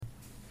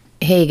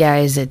Hey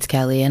guys, it's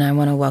Kelly, and I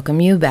want to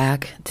welcome you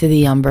back to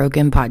the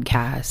Unbroken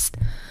Podcast.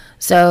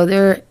 So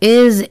there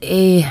is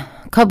a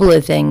couple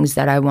of things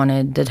that I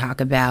wanted to talk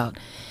about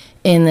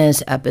in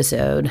this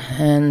episode,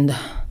 and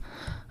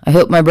I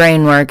hope my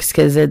brain works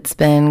because it's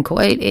been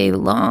quite a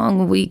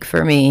long week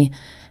for me,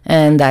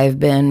 and I've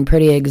been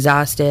pretty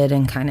exhausted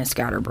and kind of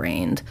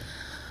scatterbrained.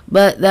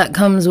 But that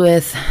comes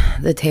with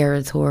the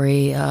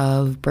territory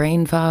of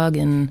brain fog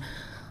and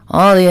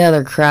all the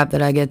other crap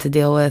that I get to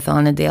deal with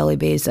on a daily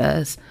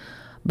basis.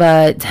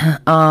 But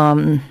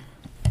the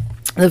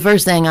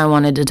first thing I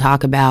wanted to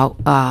talk about,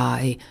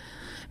 I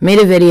made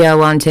a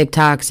video on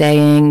TikTok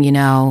saying,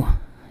 the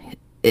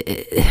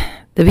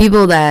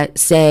people that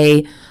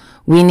say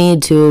we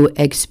need to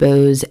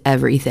expose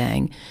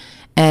everything.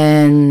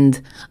 And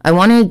I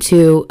wanted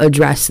to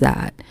address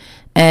that.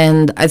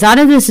 And I thought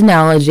of this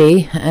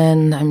analogy,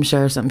 and I'm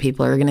sure some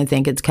people are going to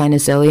think it's kind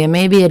of silly, and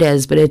maybe it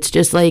is, but it's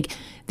just like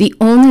the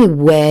only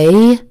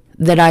way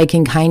that I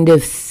can kind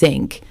of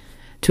think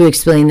to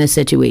explain the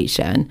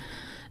situation.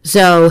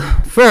 So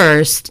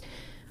first,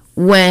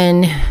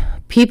 when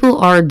people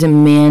are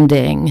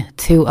demanding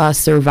to us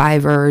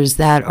survivors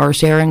that are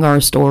sharing our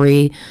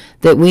story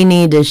that we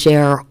need to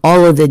share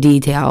all of the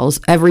details,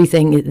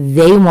 everything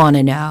they want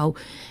to know,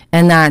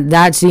 and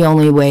that's the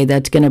only way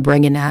that's going to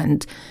bring an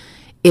end,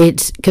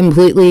 it's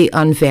completely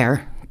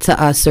unfair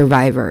to us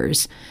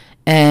survivors.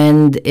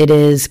 And it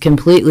is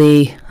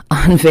completely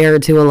unfair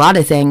to a lot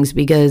of things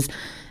because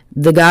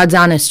the God's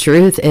honest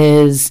truth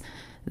is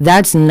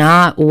that's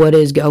not what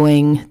is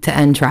going to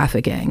end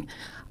trafficking.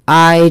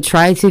 I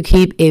try to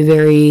keep a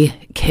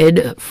very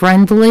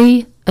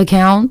kid-friendly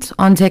account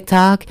on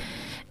TikTok,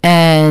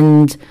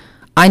 and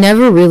I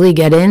never really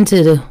get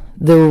into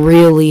the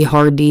really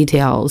hard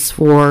details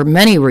for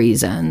many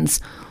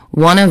reasons,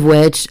 one of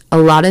which a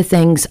lot of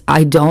things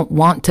I don't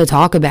want to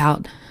talk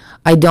about.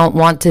 I don't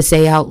want to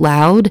say out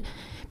loud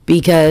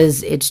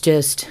because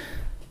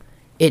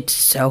it's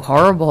so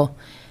horrible.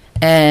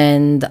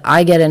 And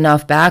I get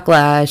enough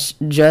backlash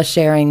just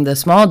sharing the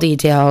small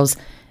details.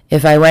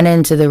 If I went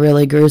into the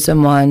really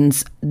gruesome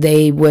ones,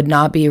 they would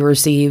not be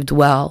received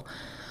well.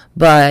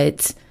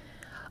 But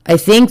I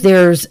think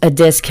there's a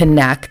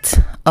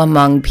disconnect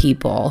among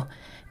people,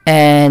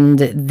 and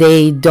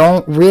they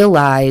don't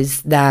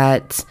realize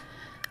that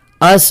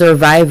us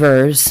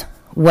survivors,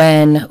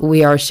 when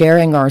we are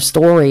sharing our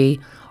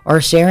story,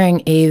 are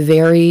sharing a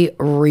very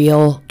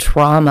real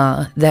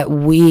trauma that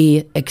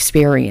we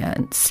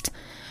experienced.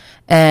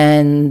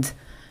 And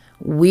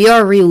we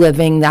are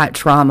reliving that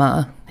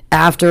trauma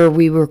after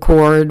we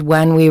record,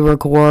 when we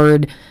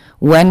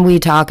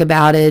talk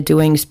about it,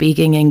 doing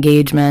speaking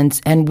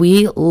engagements, and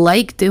we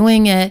like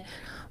doing it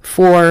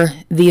for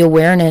the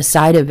awareness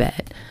side of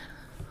it.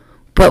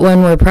 But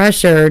when we're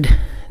pressured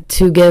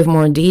to give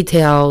more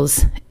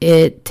details,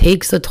 it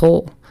takes a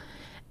toll.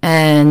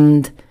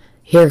 And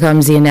here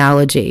comes the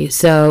analogy.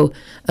 So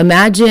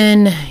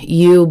imagine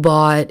you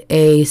bought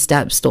a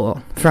step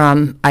stool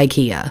from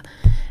IKEA.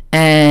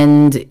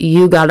 And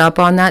you got up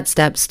on that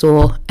step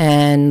stool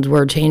and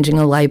were changing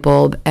a light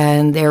bulb,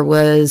 and there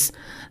was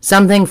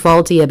something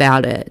faulty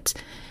about it.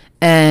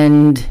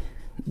 And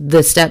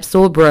the step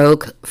stool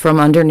broke from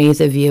underneath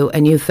of you,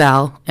 and you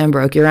fell and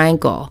broke your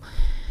ankle.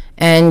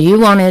 And you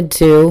wanted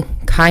to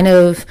kind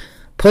of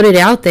put it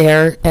out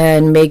there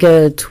and make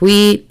a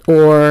tweet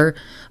or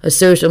a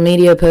social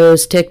media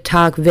post,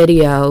 TikTok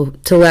video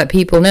to let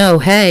people know,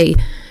 hey,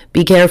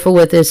 be careful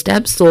with this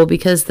step stool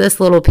because this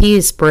little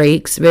piece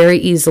breaks very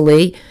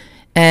easily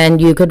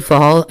and you could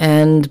fall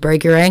and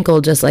break your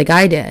ankle just like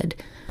I did.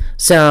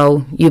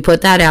 So you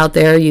put that out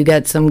there, you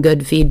get some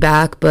good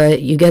feedback,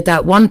 but you get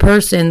that one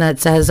person that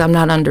says, I'm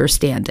not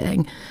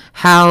understanding.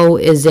 How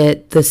is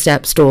it the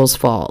step stool's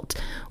fault?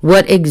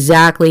 What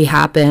exactly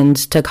happened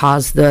to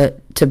cause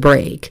to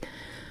break?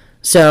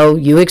 So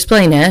you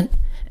explain it,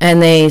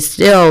 and they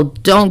still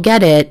don't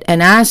get it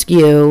and ask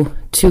you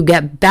to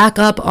get back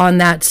up on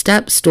that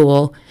step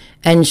stool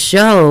and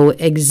show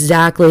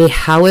exactly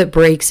how it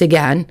breaks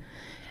again.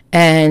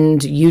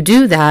 And you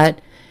do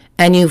that,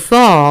 and you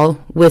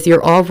fall with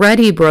your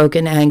already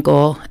broken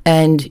ankle,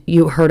 and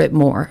you hurt it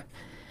more.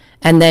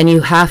 And then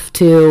you have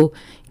to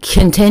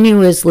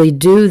continuously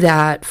do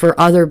that for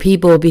other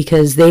people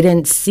because they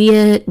didn't see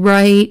it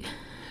right.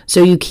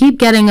 So you keep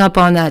getting up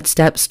on that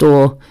step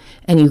stool,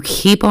 and you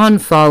keep on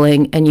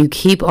falling, and you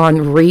keep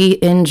on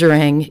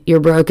re-injuring your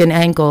broken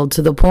ankle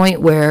to the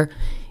point where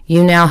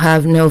you now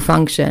have no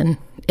function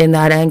in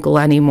that ankle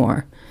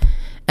anymore.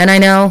 And I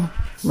know,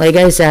 like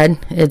I said,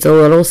 it's a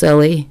little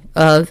silly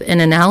of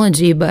an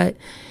analogy, but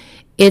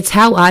it's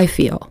how I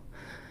feel.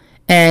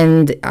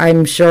 And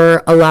I'm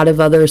sure a lot of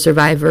other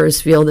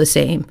survivors feel the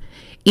same.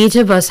 Each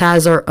of us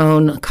has our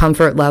own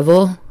comfort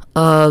level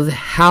of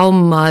how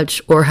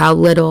much or how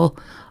little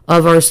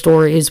of our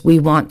stories we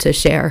want to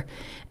share.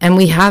 And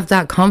we have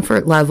that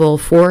comfort level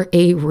for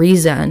a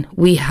reason.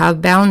 We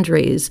have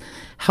boundaries,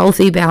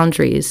 healthy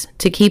boundaries,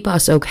 to keep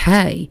us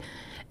okay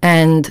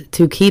and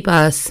to keep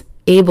us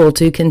able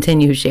to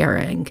continue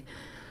sharing.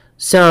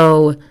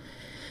 So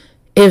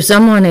if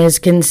someone is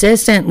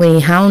consistently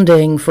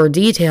hounding for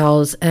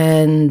details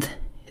and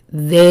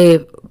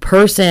the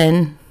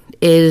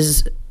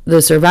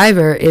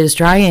survivor is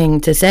trying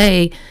to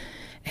say,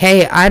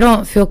 hey, I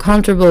don't feel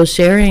comfortable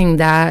sharing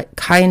that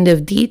kind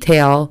of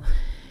detail,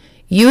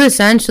 you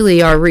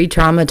essentially are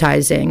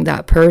re-traumatizing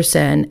that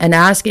person and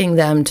asking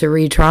them to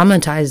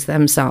re-traumatize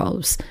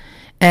themselves.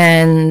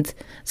 And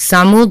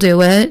some will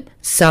do it,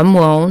 some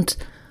won't.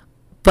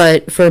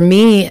 But for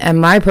me and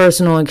my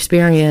personal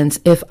experience,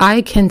 if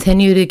I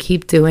continue to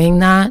keep doing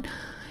that,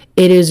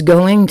 it is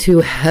going to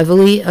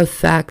heavily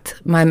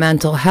affect my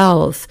mental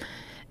health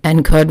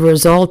and could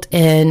result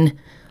in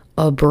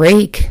a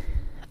break,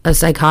 a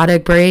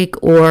psychotic break,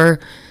 or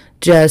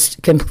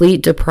just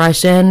complete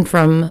depression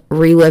from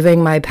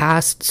reliving my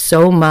past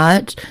so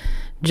much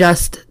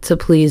just to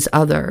please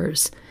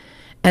others.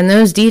 And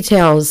those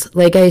details,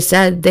 like I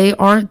said, they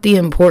aren't the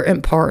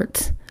important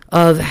part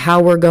of how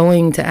we're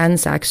going to end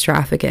sex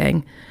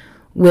trafficking.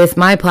 With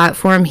my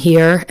platform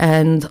here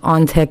and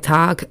on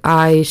TikTok,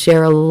 I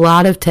share a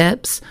lot of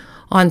tips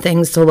on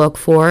things to look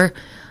for.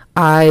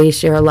 I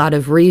share a lot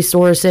of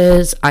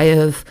resources. I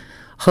have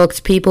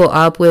hooked people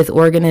up with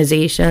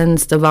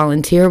organizations to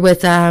volunteer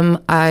with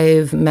them.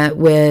 I've met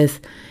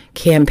with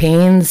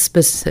campaigns,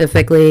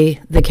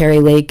 specifically the Kari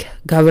Lake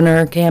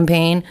Governor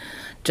campaign,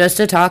 just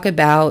to talk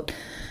about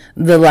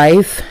the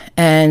life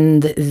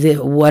and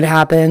what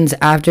happens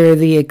after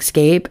the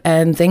escape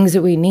and things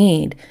that we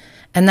need.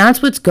 And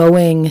that's what's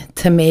going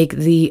to make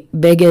the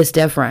biggest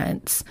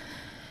difference.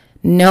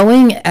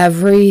 Knowing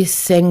every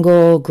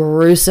single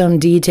gruesome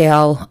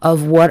detail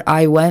of what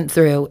I went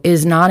through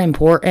is not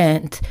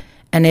important,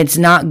 and it's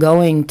not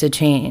going to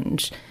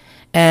change.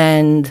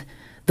 And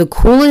the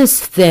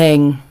coolest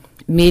thing,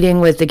 meeting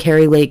with the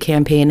Kari Lake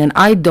campaign, and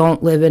I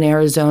don't live in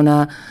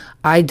Arizona,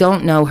 I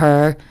don't know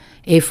her.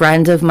 A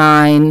friend of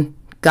mine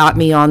got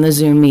me on the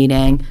Zoom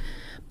meeting.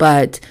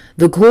 But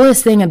the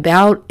coolest thing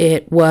about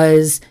it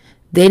was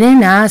they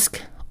didn't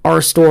ask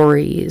our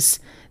stories.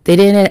 They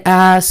didn't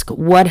ask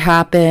what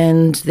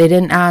happened. They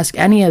didn't ask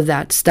any of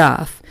that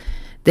stuff.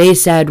 They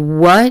said,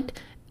 what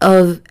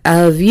of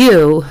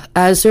you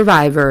as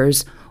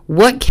survivors,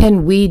 what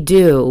can we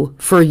do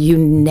for you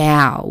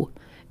now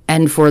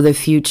and for the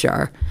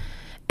future?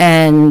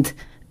 And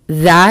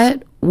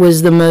that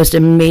was the most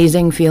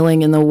amazing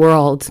feeling in the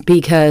world,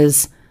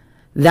 because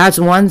that's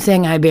one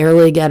thing I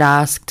barely get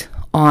asked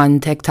on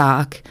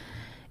TikTok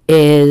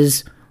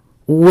is,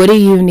 what do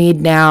you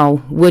need now?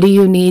 What do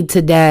you need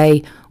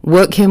today?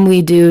 What can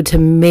we do to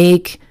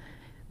make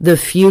the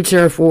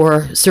future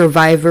for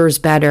survivors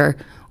better?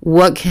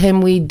 What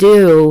can we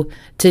do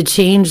to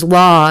change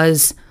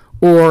laws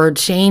or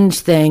change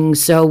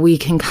things so we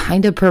can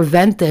kind of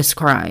prevent this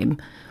crime,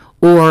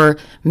 or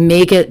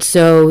make it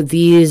so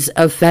these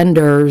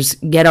offenders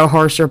get a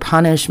harsher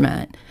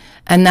punishment?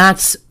 And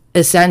that's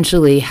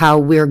essentially how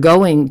we're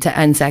going to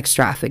end sex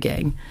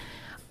trafficking.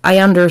 I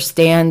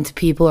understand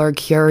people are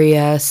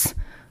curious.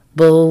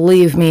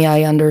 Believe me,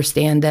 I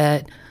understand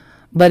it.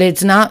 But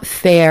it's not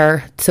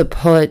fair to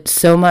put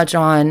so much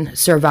on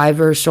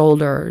survivors'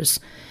 shoulders.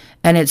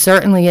 And it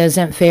certainly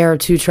isn't fair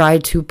to try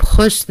to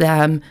push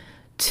them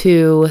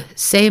to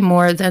say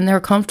more than they're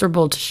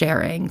comfortable to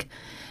sharing.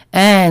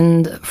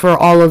 And for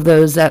all of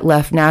those that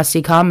left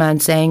nasty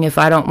comments saying if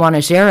I don't want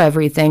to share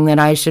everything, then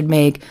I should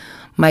make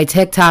my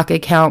TikTok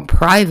account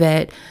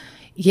private.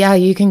 Yeah,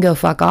 you can go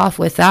fuck off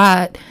with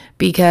that,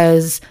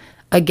 because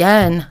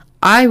again,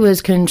 I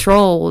was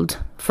controlled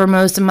for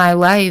most of my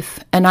life,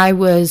 and I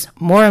was,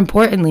 more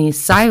importantly,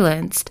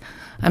 silenced.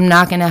 I'm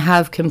not going to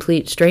have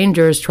complete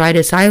strangers try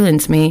to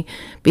silence me,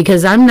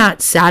 because I'm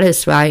not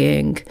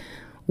satisfying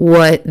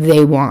what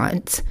they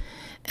want.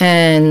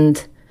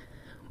 And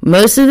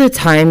most of the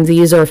time,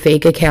 these are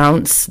fake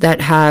accounts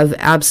that have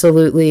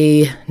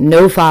absolutely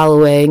no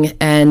following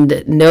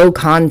and no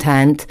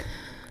content.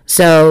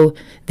 So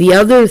the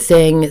other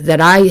thing that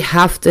I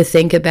have to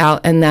think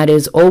about, and that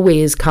is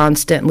always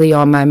constantly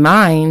on my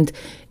mind,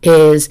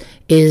 is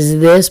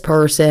this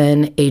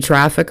person a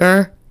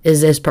trafficker?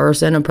 Is this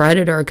person a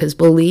predator? Because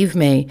believe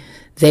me,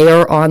 they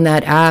are on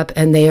that app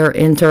and they are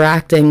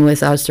interacting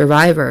with us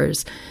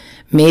survivors.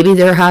 Maybe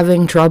they're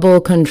having trouble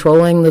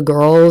controlling the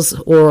girls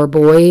or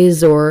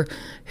boys or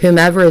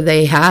whomever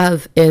they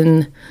have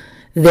in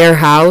their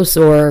house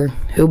or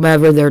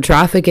whomever they're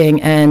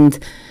trafficking,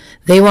 and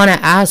they want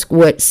to ask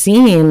what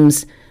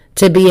seems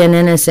to be an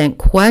innocent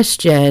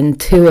question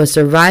to a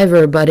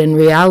survivor, but in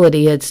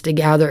reality it's to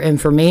gather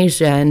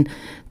information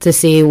to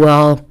see,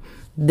 well,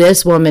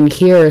 this woman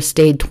here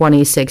stayed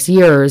 26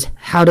 years.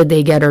 How did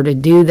they get her to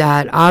do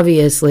that?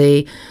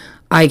 Obviously,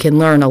 I can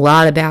learn a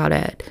lot about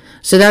it.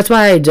 So that's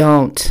why I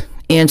don't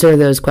answer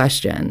those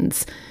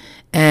questions.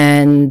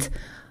 And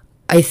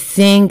I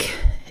think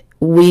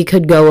we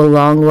could go a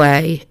long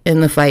way in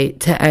the fight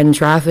to end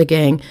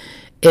trafficking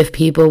if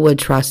people would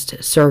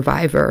trust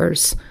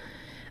survivors.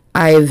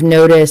 I've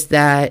noticed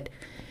that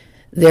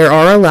there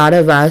are a lot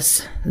of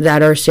us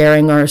that are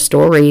sharing our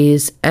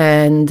stories,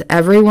 and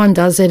everyone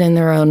does it in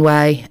their own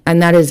way,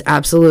 and that is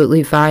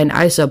absolutely fine.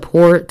 I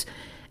support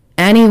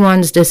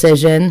anyone's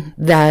decision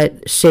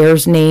that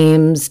shares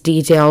names,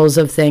 details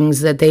of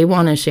things that they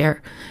want to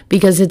share,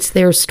 because it's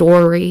their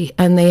story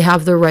and they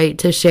have the right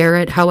to share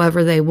it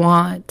however they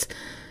want.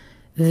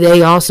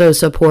 They also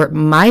support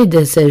my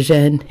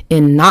decision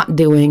in not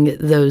doing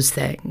those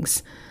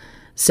things.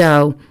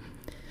 So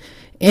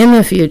in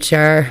the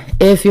future,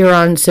 if you're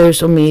on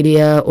social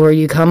media or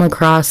you come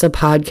across a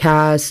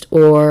podcast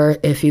or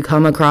if you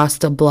come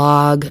across a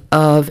blog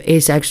of a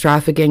sex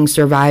trafficking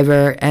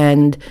survivor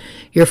and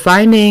you're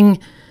finding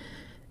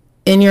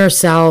in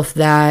yourself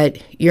that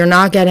you're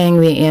not getting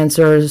the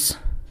answers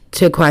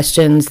to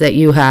questions that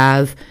you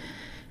have,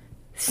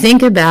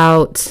 think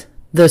about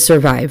the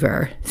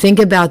survivor. Think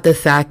about the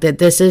fact that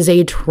this is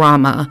a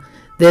trauma.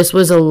 This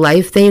was a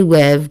life they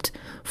lived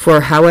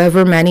for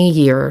however many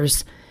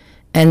years,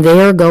 and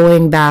they are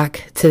going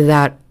back to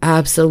that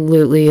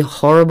absolutely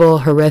horrible,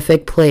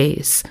 horrific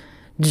place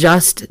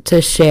just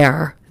to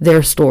share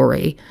their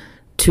story,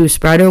 to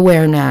spread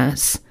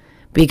awareness,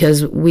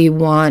 because we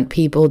want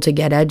people to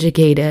get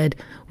educated.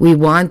 We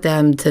want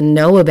them to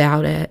know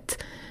about it,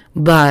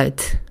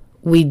 but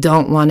we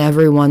don't want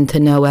everyone to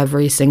know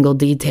every single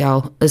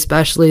detail,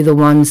 especially the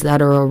ones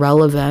that are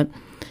irrelevant.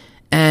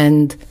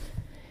 And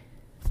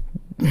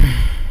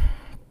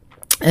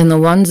the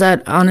ones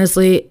that,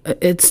 honestly,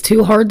 it's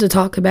too hard to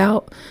talk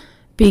about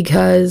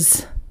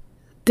because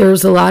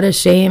there's a lot of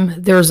shame.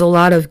 There's a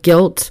lot of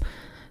guilt,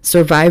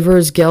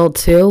 survivor's guilt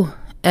too.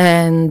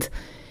 And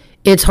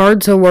it's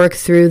hard to work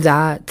through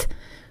that.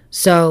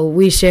 So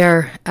we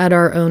share at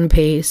our own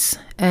pace,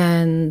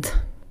 and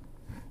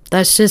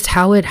that's just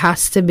how it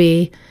has to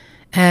be.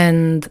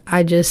 And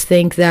I just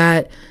think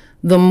that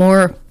the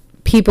more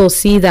people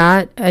see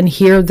that and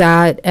hear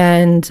that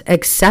and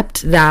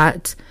accept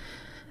that,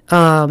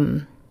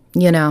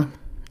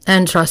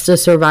 and trust a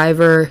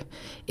survivor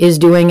is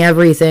doing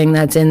everything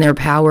that's in their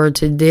power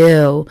to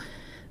do,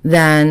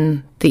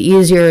 then the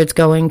easier it's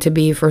going to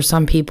be for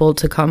some people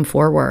to come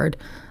forward.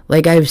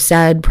 Like I've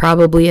said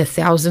probably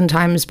 1,000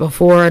 times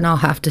before, and I'll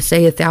have to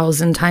say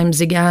 1,000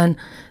 times again,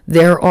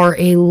 there are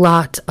a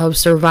lot of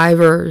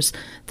survivors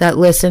that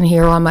listen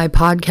here on my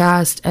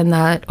podcast and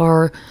that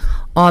are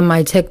on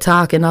my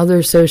TikTok and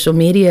other social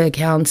media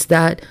accounts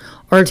that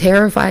are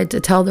terrified to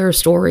tell their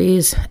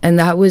stories. And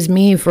that was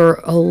me for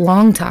a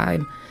long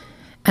time.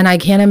 And I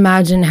can't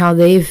imagine how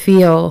they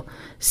feel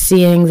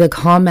seeing the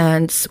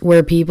comments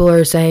where people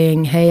are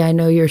saying, hey, I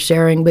know you're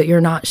sharing, but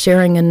you're not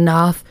sharing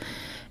enough.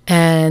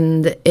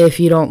 And if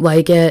you don't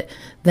like it,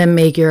 then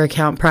make your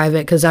account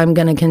private, because I'm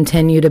going to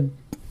continue to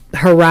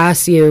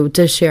harass you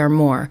to share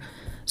more.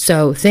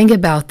 So think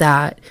about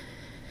that.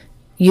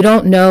 You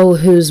don't know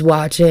who's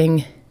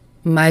watching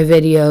my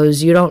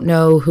videos. You don't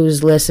know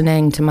who's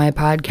listening to my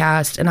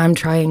podcast. And I'm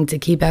trying to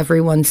keep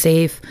everyone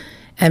safe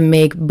and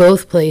make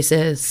both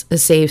places a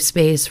safe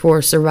space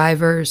for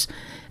survivors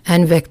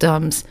and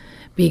victims,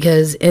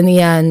 because in the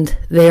end,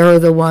 they are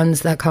the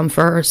ones that come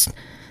first.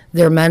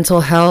 Their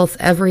mental health,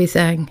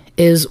 everything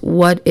is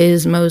what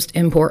is most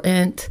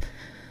important.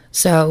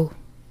 So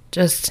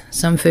just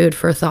some food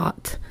for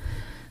thought.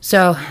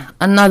 So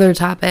another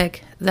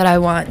topic that I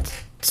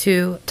want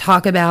to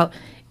talk about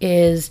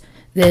is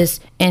this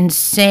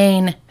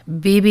insane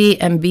BB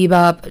and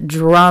Bebop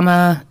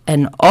drama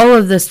and all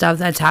of the stuff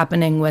that's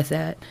happening with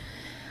it.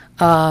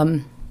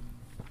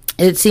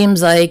 It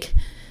seems like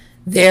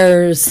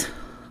there's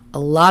a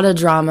lot of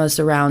drama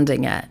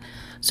surrounding it.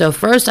 So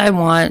first I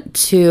want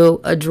to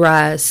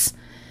address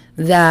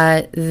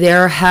that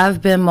there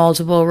have been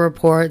multiple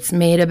reports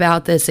made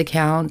about this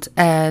account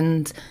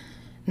and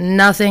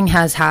nothing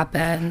has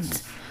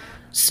happened.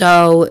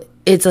 So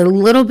it's a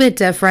little bit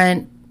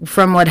different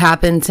from what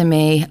happened to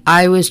me.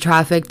 I was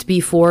trafficked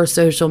before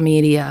social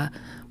media,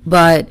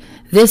 but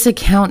this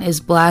account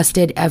is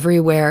blasted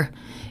everywhere.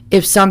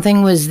 If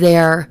something was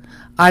there,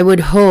 I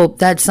would hope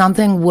that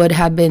something would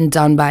have been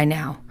done by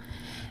now.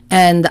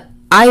 And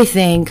I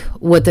think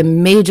what the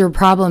major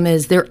problem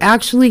is, there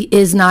actually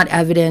is not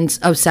evidence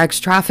of sex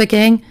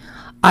trafficking.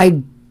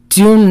 I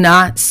do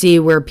not see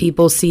where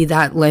people see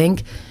that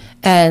link.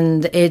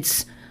 And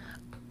it's,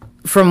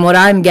 from what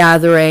I'm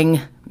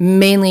gathering,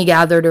 mainly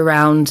gathered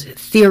around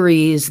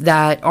theories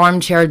that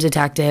armchair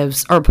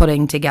detectives are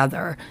putting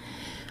together.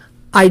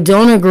 I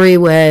don't agree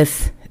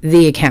with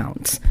the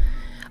accounts.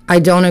 I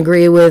don't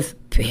agree with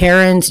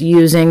parents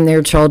using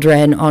their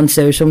children on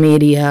social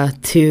media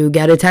to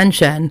get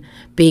attention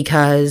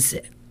because,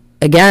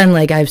 again,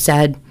 like I've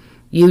said,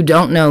 you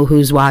don't know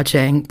who's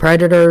watching.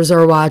 Predators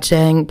are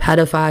watching,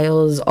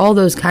 pedophiles, all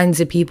those kinds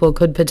of people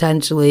could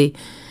potentially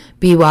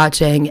be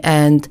watching.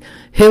 And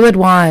who would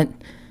want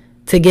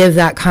to give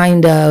that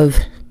kind of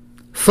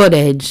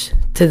footage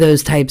to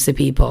those types of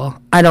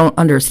people? I don't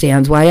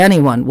understand why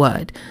anyone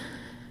would.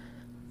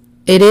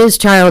 It is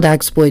child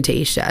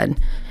exploitation,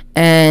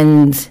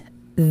 and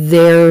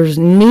there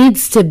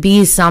needs to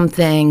be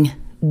something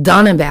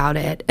done about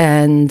it.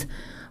 And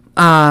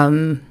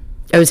I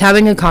was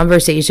having a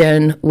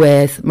conversation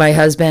with my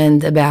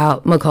husband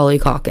about Macaulay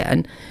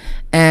Culkin,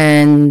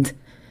 and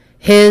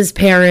his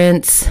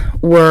parents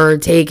were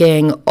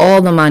taking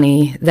all the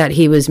money that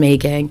he was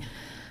making.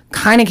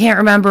 Kind of can't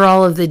remember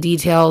all of the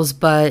details,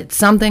 but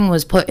something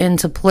was put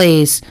into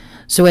place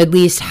so at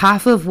least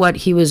half of what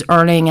he was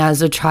earning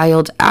as a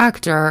child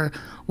actor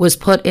was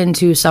put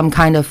into some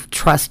kind of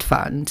trust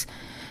fund.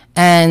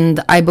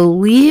 And I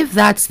believe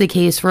that's the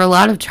case for a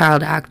lot of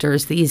child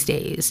actors these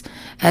days.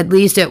 At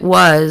least it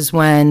was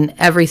when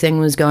everything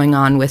was going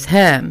on with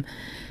him.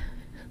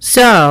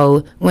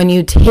 So when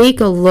you take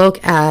a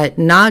look at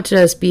not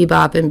just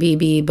Bebop and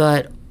BB,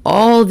 but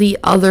all the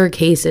other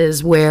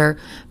cases where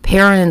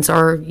parents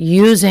are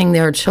using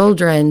their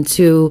children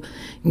to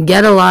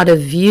get a lot of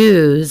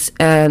views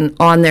and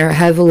on their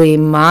heavily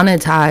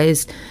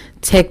monetized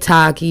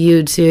TikTok,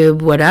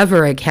 YouTube,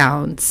 whatever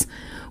accounts,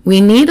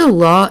 we need a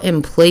law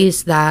in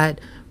place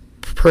that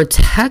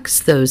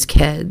protects those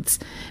kids,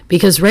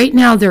 because right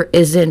now there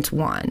isn't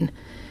one.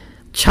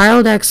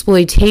 Child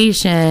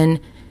exploitation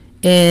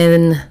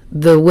in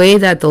the way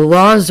that the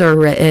laws are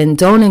written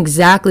don't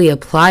exactly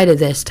apply to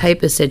this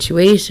type of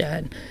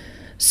situation.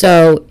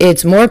 So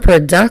it's more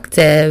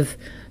productive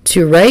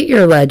to write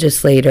your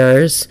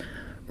legislators,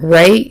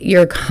 write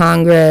your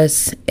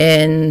Congress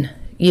in,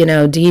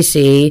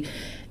 DC,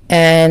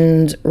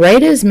 and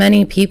write as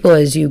many people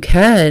as you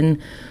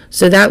can,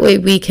 so that way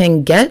we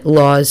can get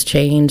laws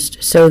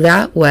changed, so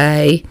that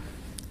way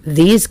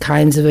these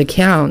kinds of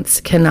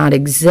accounts cannot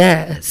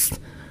exist.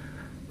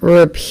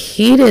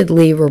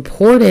 Repeatedly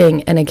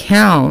reporting an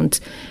account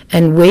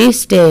and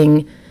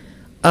wasting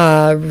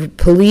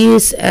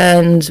police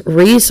and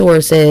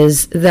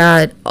resources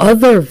that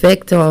other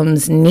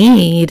victims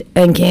need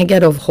and can't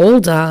get a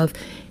hold of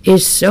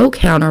is so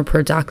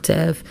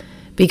counterproductive,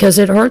 because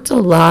it hurts a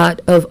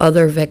lot of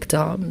other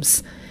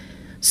victims.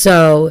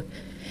 So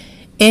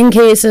in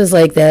cases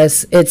like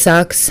this, it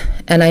sucks,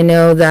 and I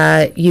know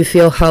that you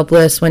feel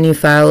helpless when you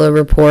file a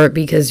report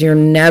because you're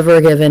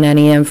never given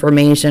any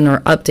information or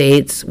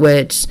updates,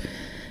 which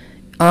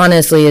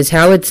honestly is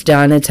how it's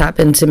done. It's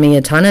happened to me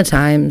a ton of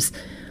times,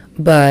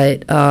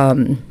 but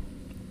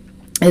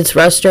it's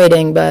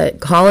frustrating. But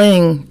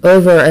calling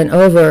over and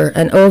over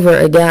and over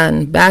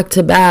again, back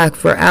to back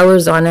for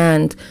hours on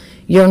end,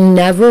 you're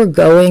never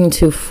going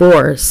to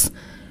force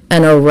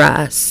an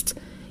arrest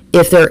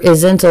if there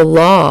isn't a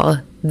law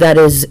that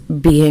is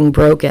being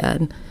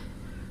broken.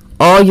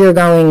 All you're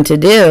going to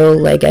do,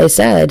 like I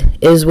said,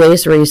 is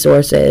waste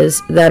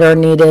resources that are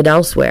needed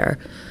elsewhere.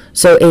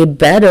 So a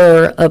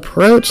better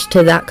approach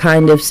to that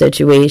kind of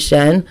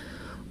situation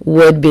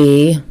would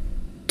be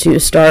to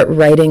start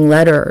writing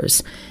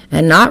letters,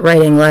 and not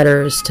writing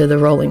letters to the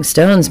Rolling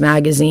Stones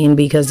magazine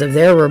because of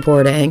their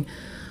reporting,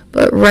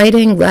 but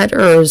writing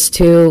letters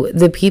to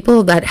the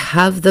people that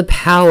have the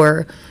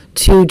power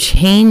to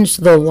change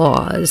the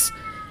laws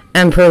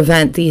and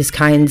prevent these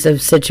kinds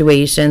of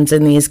situations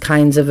and these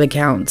kinds of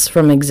accounts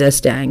from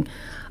existing.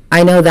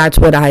 I know that's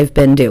what I've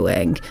been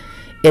doing.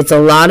 It's a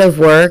lot of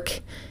work,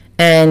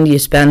 and you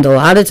spend a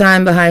lot of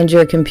time behind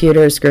your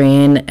computer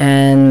screen,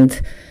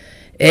 and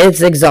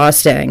it's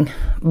exhausting,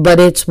 but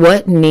it's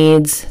what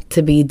needs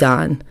to be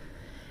done.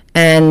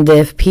 And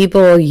if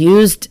people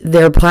used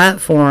their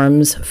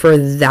platforms for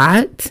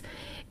that,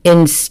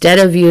 instead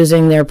of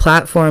using their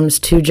platforms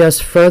to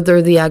just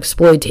further the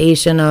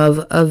exploitation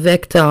of a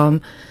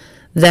victim,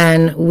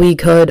 then we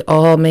could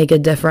all make a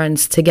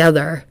difference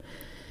together.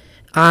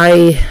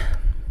 I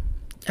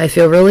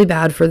feel really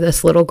bad for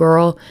this little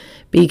girl,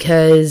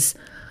 because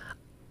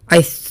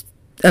I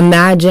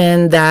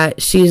imagine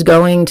that she's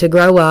going to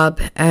grow up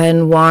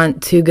and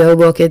want to go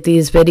look at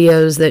these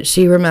videos that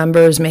she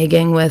remembers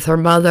making with her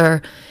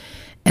mother,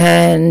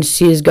 and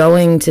she's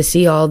going to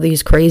see all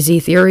these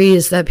crazy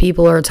theories that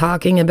people are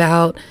talking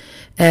about,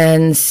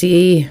 and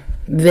see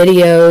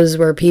videos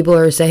where people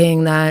are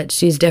saying that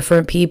she's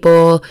different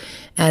people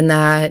and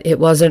that it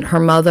wasn't her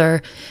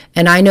mother.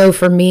 And I know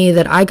for me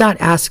that I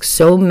got asked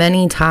so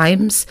many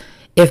times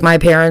if my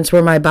parents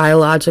were my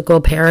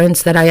biological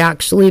parents that I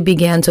actually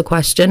began to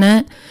question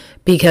it,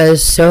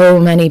 because so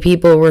many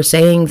people were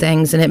saying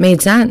things, and it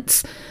made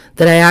sense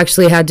that I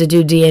actually had to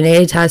do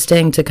DNA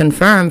testing to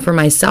confirm for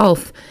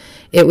myself.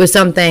 It was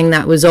something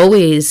that was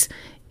always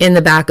in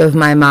the back of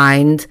my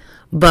mind,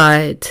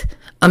 but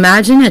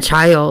imagine a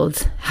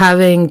child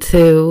having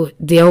to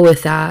deal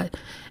with that.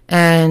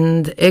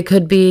 And it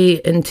could be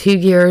in 2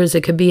 years,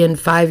 it could be in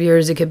 5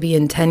 years, it could be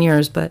in 10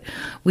 years, but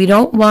we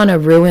don't want to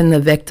ruin the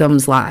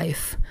victim's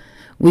life.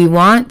 We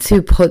want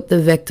to put the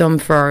victim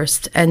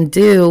first and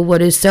do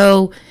what is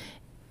so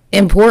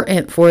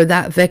important for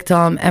that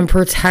victim and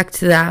protect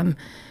them.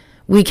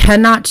 We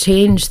cannot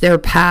change their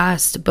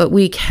past, but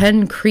we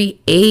can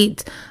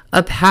create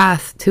a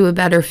path to a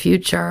better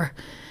future,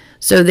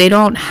 so they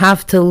don't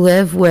have to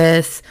live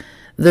with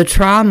the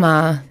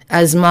trauma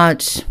as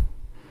much,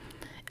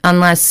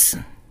 unless,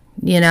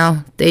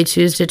 they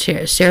choose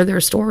to share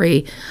their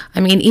story. I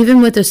mean,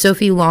 even with the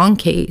Sophie Long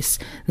case,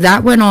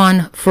 that went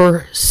on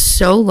for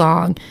so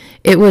long.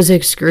 It was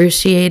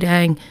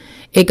excruciating.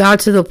 It got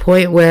to the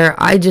point where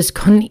I just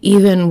couldn't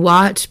even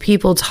watch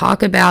people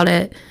talk about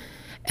it.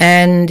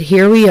 And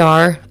here we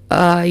are,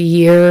 a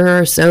year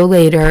or so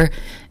later,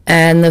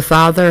 and the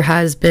father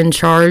has been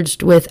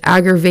charged with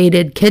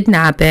aggravated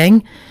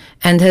kidnapping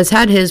and has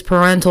had his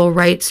parental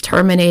rights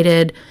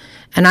terminated.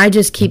 And I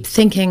just keep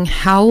thinking,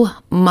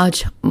 how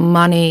much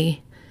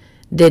money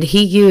did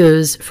he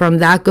use from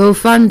that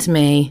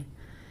GoFundMe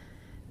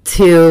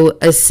to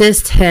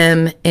assist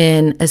him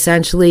in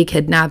essentially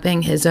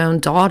kidnapping his own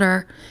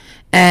daughter?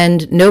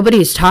 And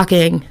nobody's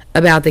talking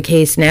about the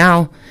case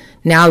now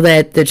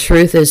that the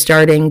truth is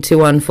starting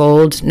to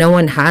unfold. No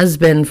one has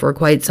been for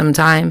quite some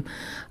time.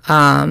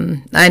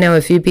 I know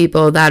a few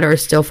people that are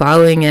still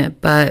following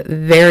it, but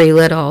very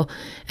little.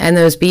 And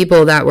those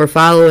people that were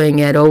following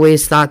it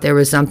always thought there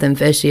was something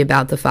fishy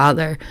about the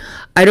father.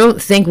 I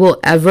don't think we'll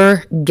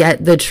ever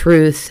get the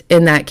truth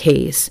in that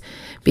case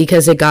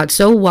because it got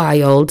so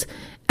wild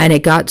and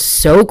it got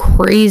so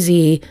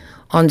crazy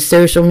on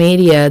social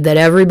media that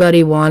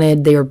everybody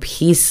wanted their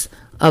piece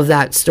of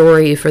that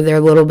story for their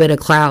little bit of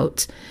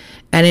clout.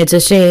 And it's a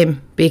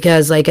shame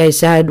because, like I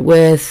said,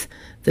 with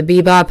the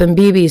Bebop and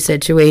BB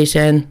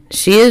situation,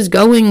 she is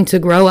going to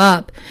grow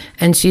up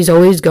and she's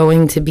always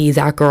going to be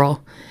that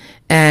girl.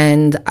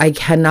 And I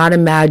cannot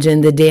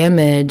imagine the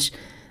damage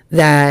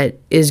that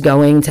is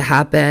going to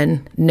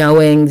happen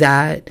knowing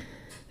that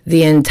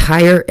the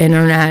entire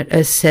internet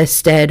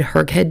assisted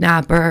her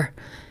kidnapper.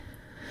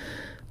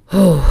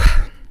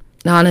 Oh,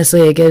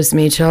 honestly, it gives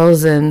me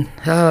chills and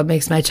it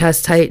makes my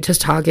chest tight just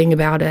talking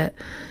about it.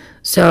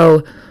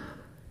 So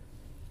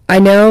I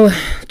know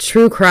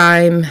true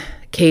crime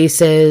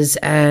cases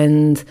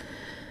and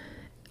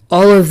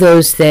all of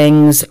those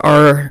things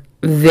are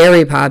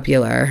very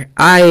popular.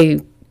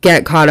 I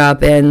get caught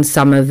up in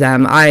some of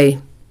them.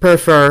 I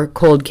prefer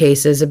cold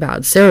cases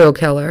about serial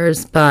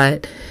killers,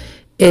 but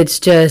it's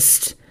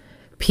just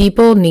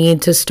people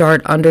need to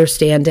start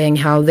understanding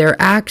how their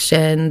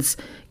actions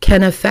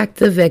can affect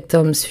the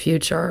victims'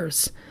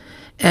 futures.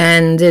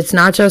 And it's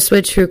not just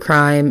with true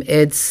crime,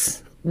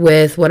 it's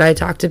with what I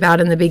talked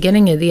about in the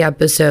beginning of the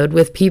episode,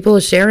 with people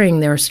sharing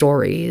their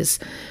stories,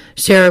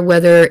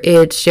 whether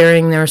it's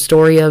sharing their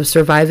story of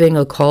surviving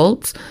a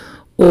cult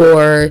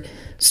or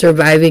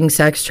surviving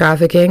sex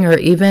trafficking or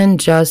even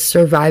just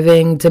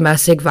surviving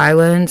domestic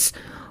violence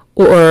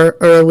or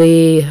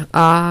early,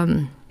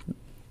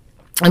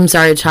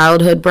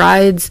 childhood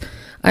brides.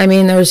 I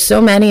mean, there's so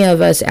many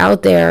of us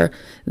out there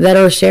that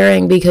are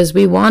sharing because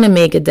we want to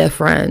make a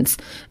difference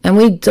and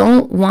we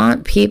don't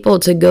want people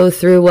to go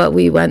through what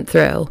we went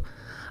through.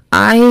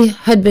 I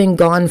had been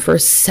gone for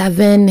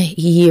 7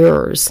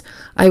 years.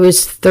 I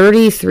was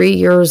 33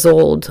 years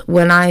old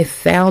when I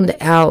found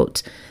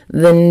out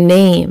the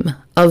name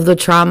of the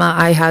trauma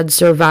I had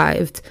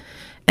survived.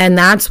 And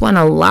that's when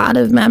a lot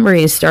of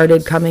memories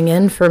started coming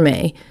in for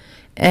me.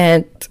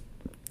 And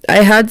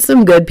I had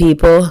some good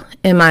people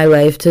in my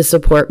life to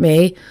support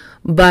me,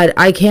 but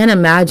I can't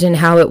imagine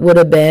how it would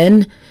have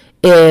been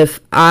if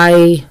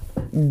I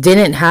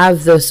didn't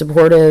have the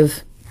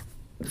supportive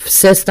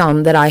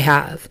system that I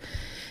have.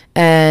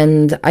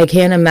 And I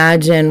can't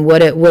imagine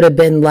what it would have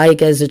been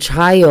like as a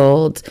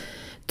child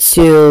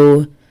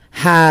to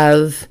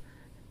have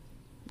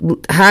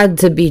had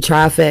to be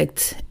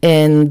trafficked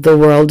in the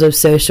world of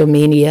social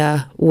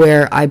media,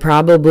 where I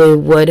probably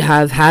would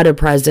have had a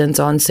presence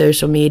on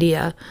social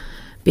media.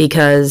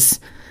 Because,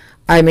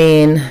 I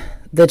mean,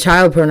 the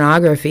child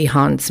pornography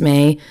haunts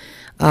me.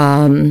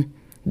 The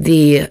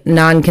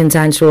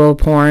non-consensual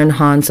porn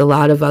haunts a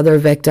lot of other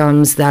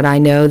victims that I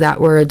know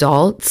that were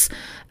adults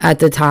at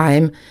the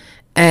time.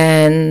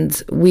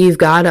 And we've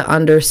got to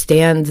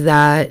understand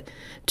that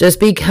just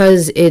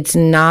because it's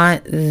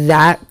not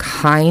that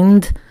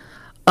kind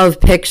of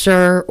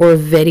picture or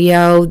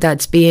video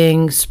that's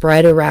being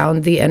spread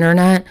around the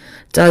internet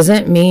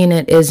doesn't mean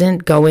it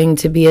isn't going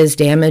to be as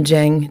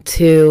damaging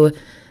to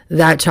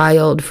that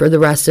child for the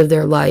rest of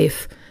their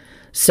life.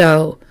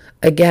 So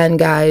again,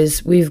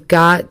 guys, we've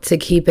got to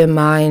keep in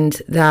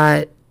mind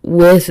that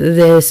with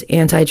this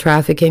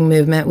anti-trafficking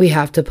movement, we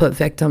have to put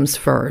victims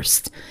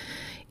first.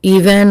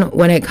 Even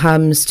when it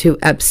comes to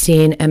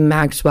Epstein and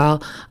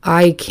Maxwell,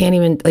 I can't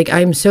even,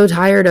 I'm so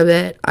tired of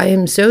it. I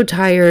am so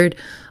tired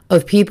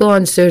of people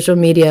on social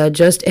media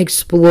just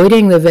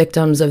exploiting the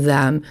victims of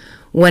them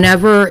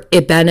whenever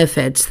it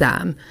benefits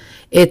them.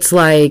 It's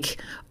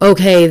like,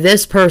 okay,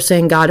 this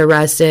person got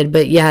arrested,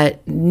 but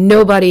yet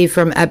nobody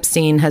from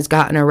Epstein has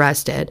gotten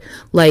arrested.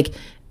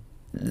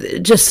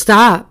 Just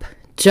stop.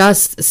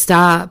 Just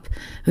stop.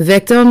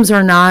 Victims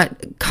are not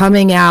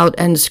coming out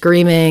and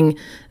screaming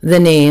the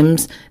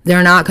names.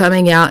 They're not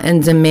coming out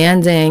and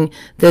demanding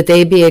that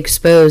they be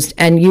exposed.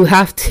 And you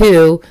have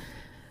to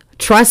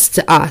trust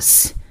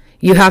us.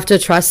 You have to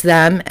trust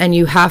them, and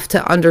you have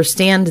to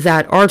understand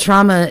that our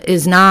trauma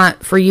is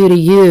not for you to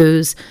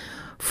use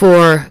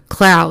for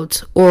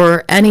clout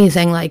or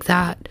anything like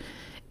that.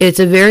 It's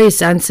a very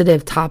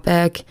sensitive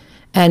topic,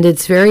 and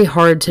it's very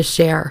hard to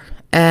share.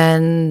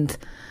 And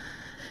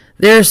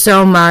there's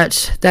so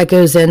much that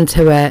goes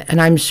into it. And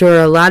I'm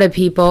sure a lot of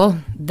people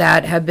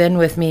that have been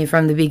with me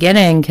from the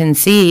beginning can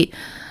see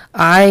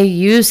I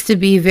used to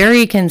be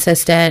very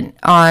consistent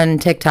on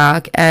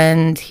TikTok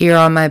and here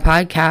on my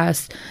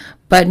podcast,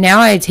 but now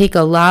I take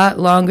a lot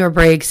longer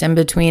breaks in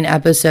between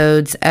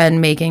episodes and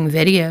making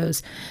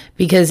videos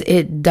because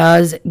it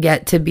does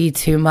get to be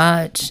too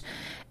much,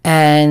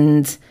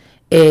 and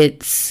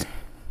it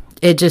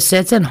just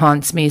sits and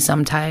haunts me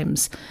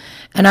sometimes.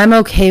 And I'm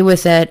okay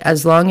with it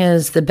as long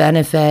as the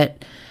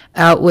benefit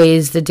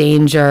outweighs the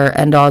danger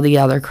and all the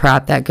other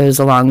crap that goes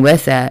along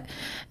with it.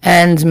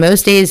 And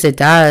most days it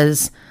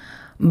does.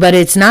 But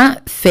it's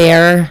not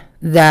fair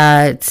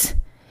that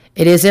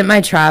it isn't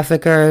my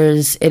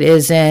traffickers, it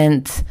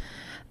isn't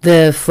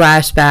the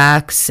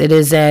flashbacks, it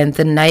isn't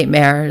the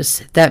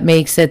nightmares that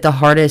makes it the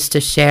hardest to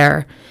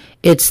share.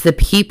 It's the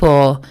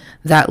people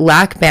that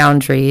lack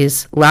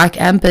boundaries, lack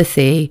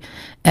empathy,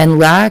 and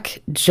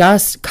lack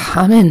just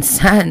common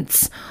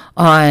sense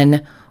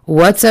on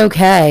what's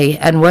okay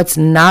and what's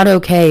not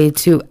okay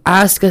to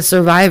ask a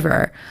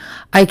survivor.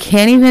 I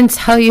can't even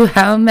tell you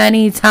how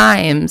many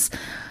times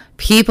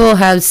people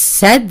have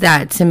said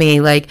that to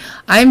me. Like,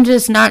 I'm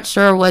just not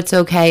sure what's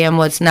okay and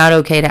what's not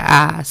okay to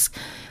ask.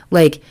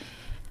 Like,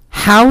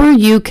 how are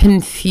you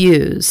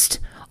confused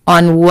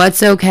on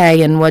what's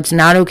okay and what's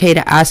not okay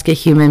to ask a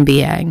human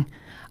being?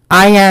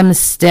 I am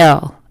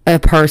still a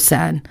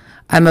person.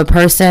 I'm a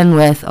person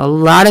with a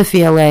lot of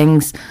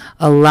feelings,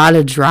 a lot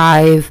of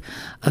drive,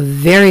 a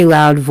very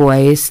loud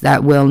voice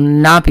that will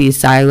not be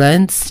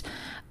silenced.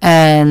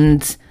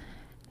 And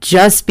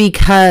just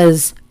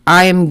because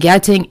I'm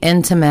getting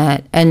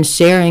intimate and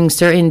sharing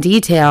certain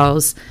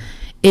details,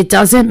 it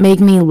doesn't make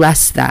me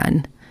less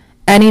than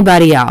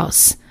anybody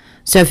else.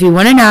 So if you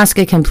want to ask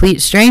a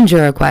complete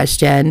stranger a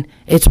question,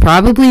 it's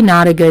probably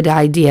not a good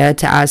idea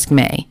to ask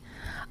me.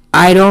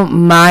 I don't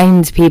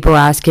mind people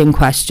asking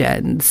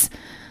questions,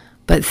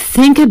 but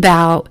think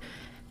about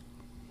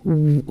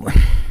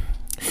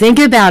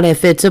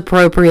if it's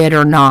appropriate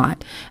or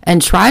not,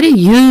 and try to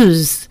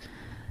use,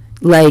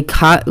 like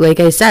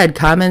I said,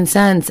 common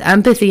sense,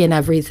 empathy, and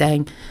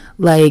everything.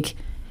 Like,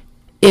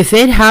 if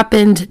it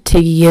happened to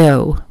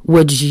you,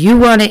 would you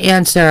want to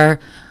answer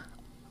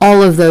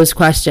all of those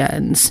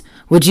questions?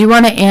 Would you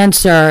want to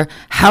answer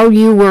how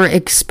you were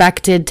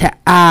expected to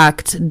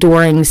act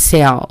during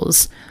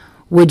sales?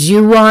 Would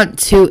you want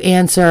to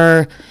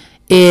answer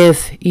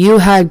if you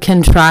had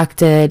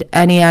contracted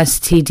any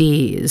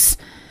STDs?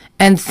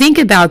 And think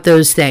about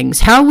those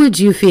things. How would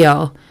you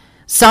feel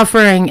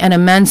suffering an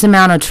immense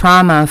amount of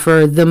trauma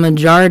for the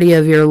majority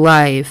of your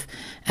life,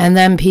 and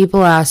then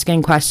people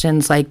asking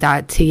questions like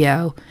that to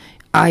you?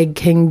 I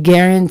can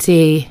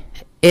guarantee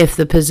if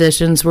the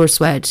positions were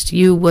switched,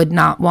 you would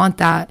not want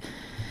that.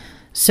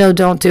 So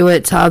don't do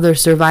it to other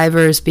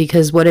survivors,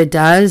 because what it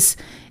does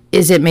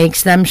is it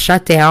makes them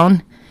shut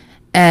down,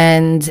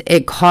 and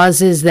it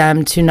causes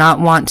them to not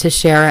want to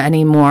share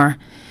anymore.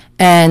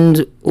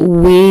 And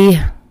we,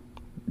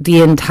 the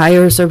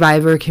entire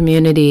survivor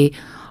community,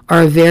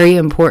 are a very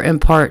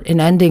important part in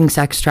ending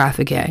sex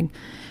trafficking.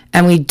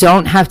 And we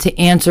don't have to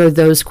answer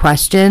those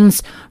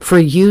questions for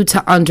you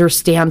to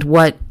understand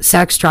what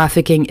sex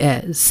trafficking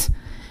is.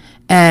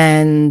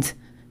 And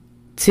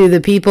to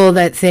the people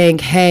that think,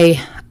 hey,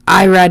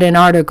 I read an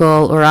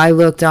article or I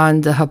looked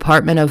on the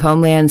Department of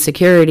Homeland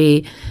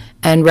Security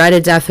and read a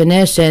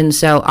definition,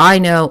 so I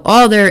know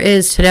all there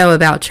is to know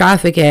about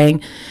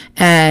trafficking,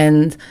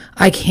 and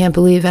I can't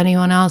believe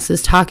anyone else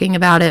is talking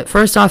about it.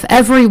 First off,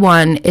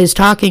 everyone is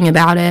talking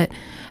about it,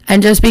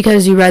 and just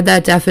because you read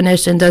that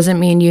definition doesn't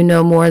mean you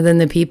know more than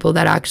the people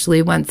that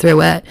actually went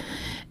through it.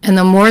 And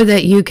the more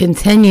that you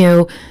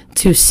continue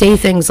to say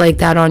things like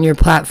that on your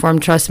platform,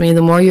 trust me,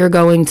 the more you're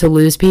going to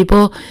lose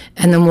people,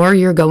 and the more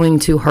you're going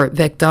to hurt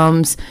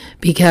victims.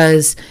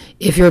 Because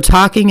if you're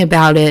talking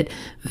about it,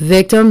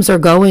 victims are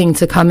going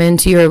to come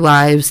into your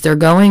lives. They're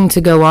going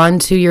to go on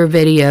to your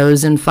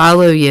videos and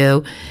follow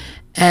you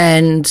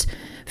and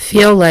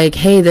feel like,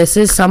 hey, this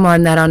is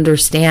someone that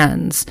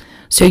understands.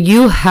 So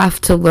you have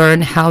to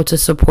learn how to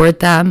support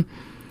them.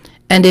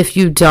 And if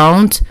you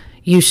don't,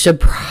 you should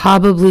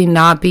probably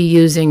not be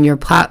using your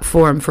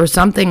platform for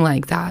something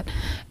like that.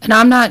 And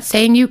I'm not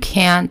saying you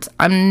can't.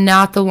 I'm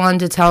not the one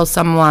to tell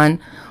someone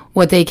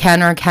what they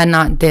can or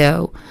cannot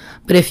do.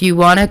 But if you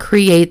want to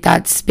create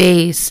that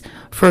space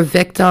for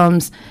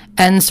victims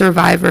and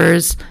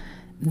survivors,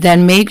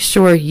 then make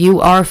sure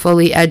you are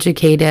fully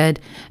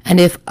educated. And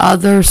if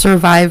other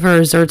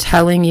survivors are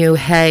telling you,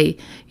 hey,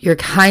 you're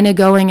kind of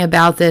going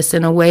about this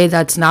in a way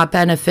that's not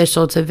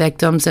beneficial to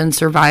victims and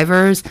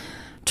survivors,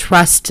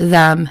 trust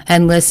them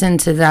and listen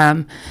to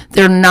them.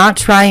 They're not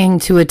trying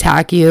to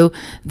attack you.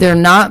 They're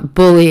not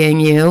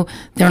bullying you.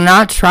 They're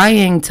not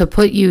trying to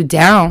put you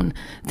down.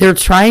 They're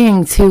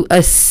trying to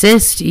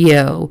assist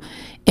you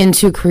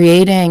into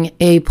creating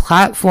a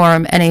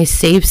platform and a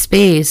safe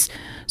space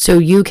so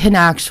you can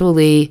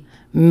actually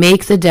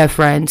make the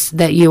difference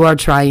that you are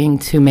trying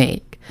to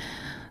make.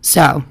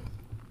 So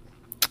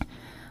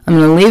I'm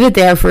going to leave it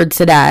there for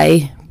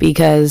today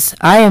because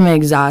I am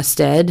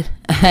exhausted,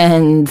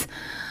 and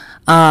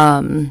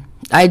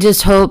I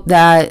just hope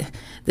that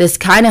this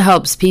kind of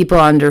helps people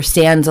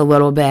understand a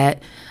little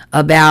bit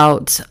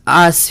about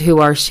us who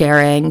are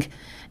sharing.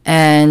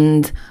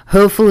 And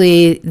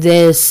hopefully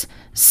this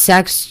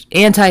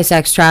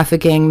anti-sex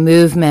trafficking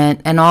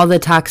movement and all the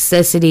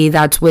toxicity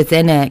that's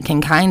within it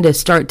can kind of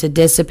start to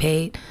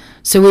dissipate,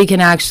 so we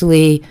can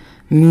actually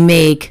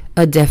make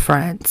a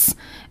difference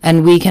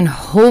and we can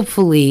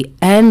hopefully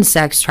end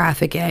sex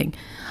trafficking.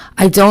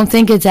 I don't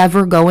think it's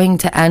ever going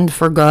to end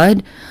for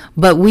good,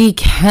 but we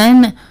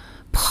can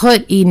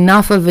put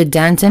enough of a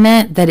dent in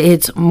it that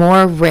it's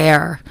more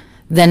rare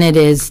than it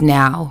is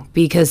now,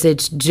 because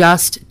it's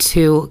just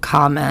too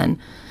common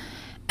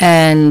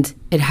and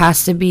it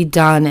has to be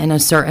done in a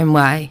certain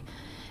way.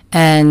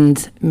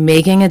 And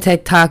making a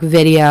TikTok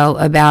video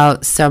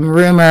about some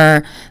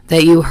rumor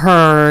that you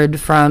heard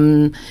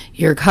from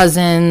your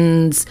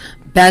cousins,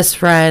 best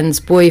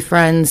friends,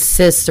 boyfriends,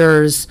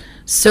 sisters,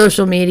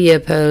 social media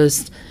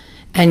post,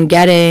 and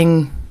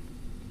getting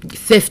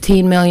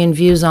 15 million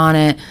views on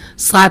it,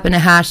 slapping a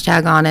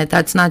hashtag on it,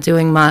 that's not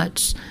doing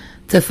much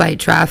to fight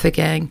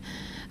trafficking,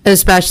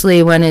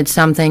 especially when it's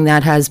something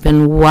that has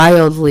been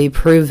wildly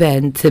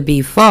proven to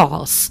be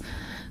false.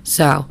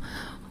 So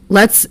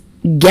let's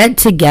get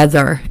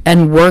together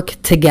and work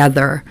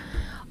together.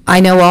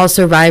 I know all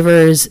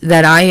survivors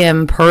that I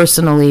am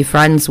personally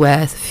friends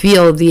with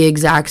feel the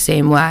exact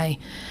same way.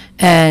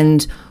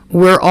 And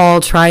we're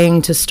all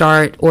trying to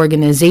start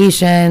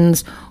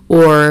organizations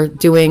or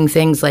doing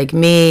things like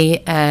me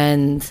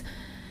and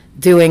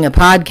doing a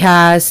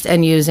podcast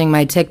and using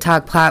my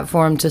TikTok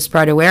platform to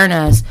spread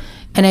awareness.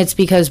 And it's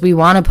because we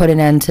want to put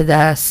an end to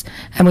this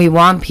and we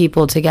want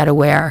people to get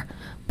aware.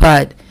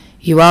 But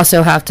you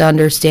also have to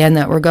understand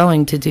that we're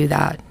going to do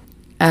that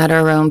at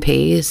our own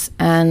pace,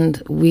 and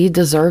we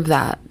deserve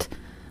that.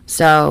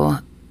 So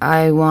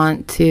I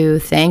want to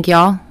thank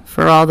y'all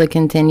for all the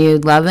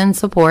continued love and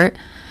support.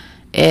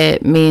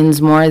 It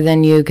means more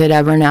than you could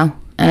ever know.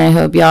 And I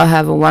hope y'all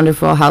have a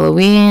wonderful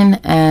Halloween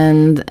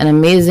and an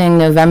amazing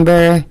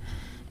November.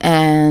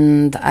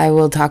 And I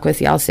will talk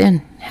with y'all soon.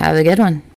 Have a good one.